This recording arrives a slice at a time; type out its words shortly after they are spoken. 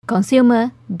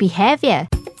Consumer behaviour.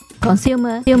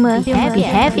 Consumer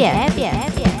behaviour.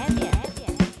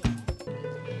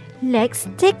 Let's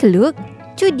take a look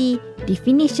to the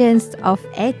definitions of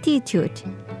attitude.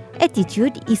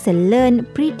 Attitude is a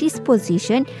learned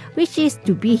predisposition which is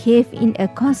to behave in a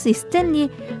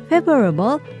consistently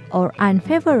favorable or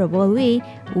unfavorable way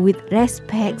with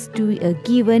respect to a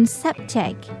given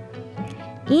subject.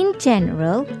 In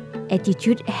general,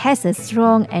 attitude has a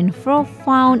strong and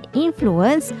profound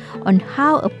influence on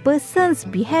how a person's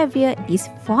behavior is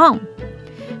formed.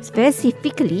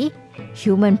 Specifically,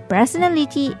 human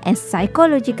personality and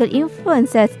psychological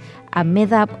influences are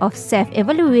made up of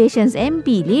self-evaluations and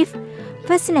belief,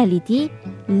 personality,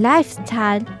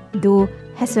 lifestyle, though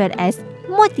as well as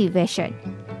motivation.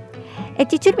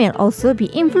 Attitude may also be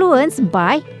influenced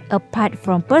by, apart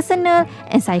from personal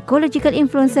and psychological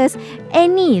influences,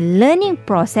 any learning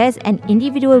process an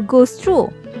individual goes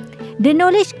through. The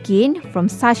knowledge gained from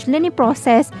such learning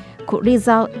process could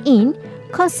result in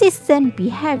consistent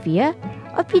behavior,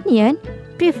 opinion,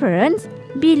 preference,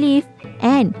 belief,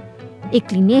 and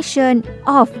inclination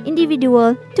of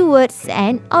individual towards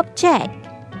an object.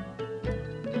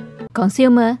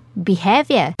 Consumer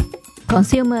behavior.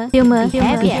 Consumer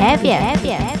behavior.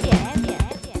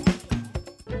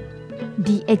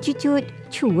 The attitude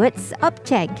towards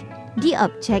object. The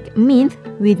object means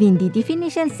within the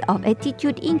definitions of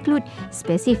attitude include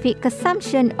specific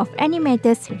consumption of any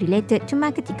matters related to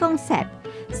marketing concept,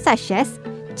 such as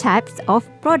types of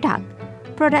product,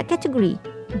 product category,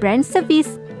 brand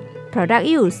service, product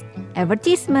use,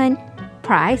 advertisement,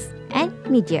 price, and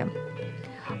medium.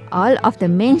 All of the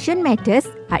mentioned matters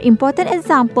are important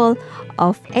examples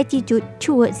of attitude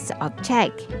towards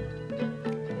object.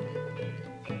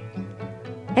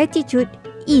 Attitude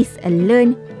is a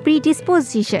learned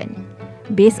predisposition.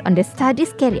 Based on the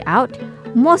studies carried out,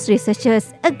 most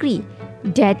researchers agree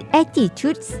that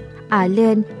attitudes are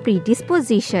learned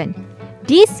predisposition.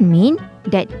 This means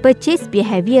that purchase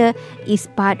behavior is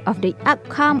part of the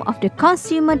outcome of the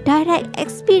consumer direct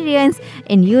experience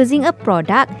in using a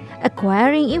product,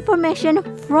 acquiring information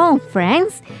from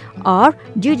friends, or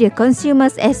due to the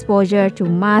consumer's exposure to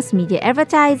mass media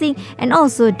advertising and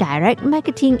also direct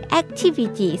marketing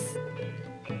activities.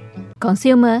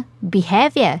 Consumer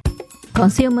behavior.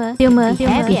 Consumer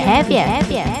behavior.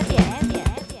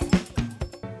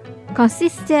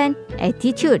 Consistent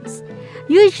attitudes.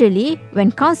 Usually,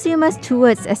 when consumers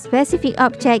towards a specific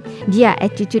object, their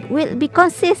attitude will be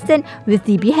consistent with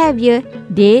the behavior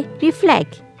they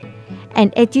reflect.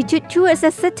 An attitude towards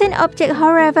a certain object,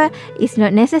 however, is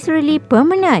not necessarily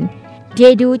permanent.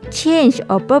 They do change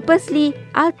or purposely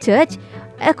altered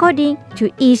according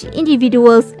to each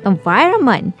individual's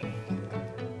environment.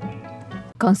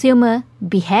 Consumer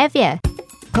behavior.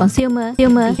 Consumer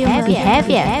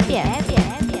behavior.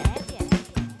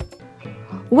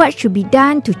 What should be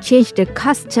done to change the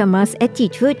customer's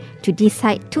attitude to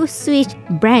decide to switch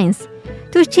brands?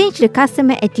 To change the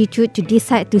customer attitude to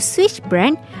decide to switch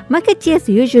brand, marketers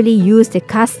usually use the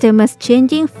customer's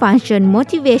changing function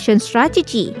motivation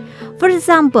strategy. For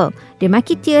example, the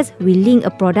marketers will link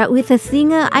a product with a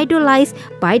singer idolized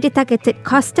by the targeted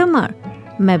customer,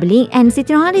 Maybelline and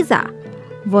Citroën,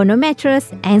 Vono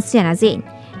mattress and Cyanazane.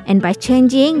 And by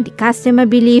changing the customer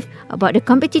belief about the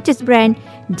competitor's brand,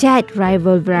 that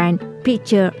rival brand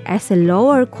pictured as a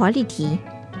lower quality.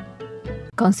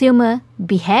 Consumer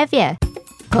behavior.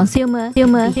 Consumer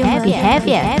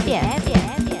behavior.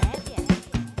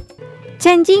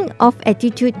 Changing of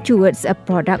attitude towards a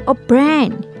product or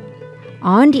brand.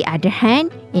 On the other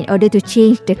hand, in order to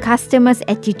change the customer's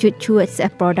attitude towards a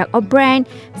product or brand,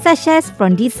 such as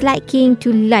from disliking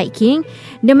to liking,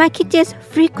 the marketers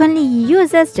frequently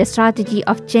uses the strategy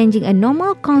of changing a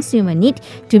normal consumer need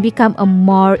to become a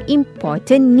more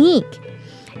important need.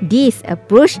 This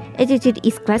approach attitude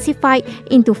is classified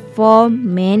into 4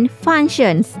 main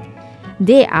functions.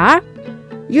 They are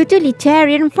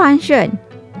utilitarian function,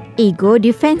 ego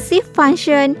defensive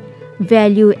function,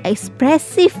 value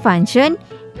expressive function,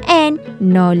 and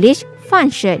knowledge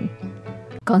function.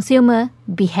 Consumer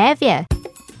behavior.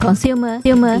 Consumer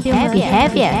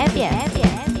behavior.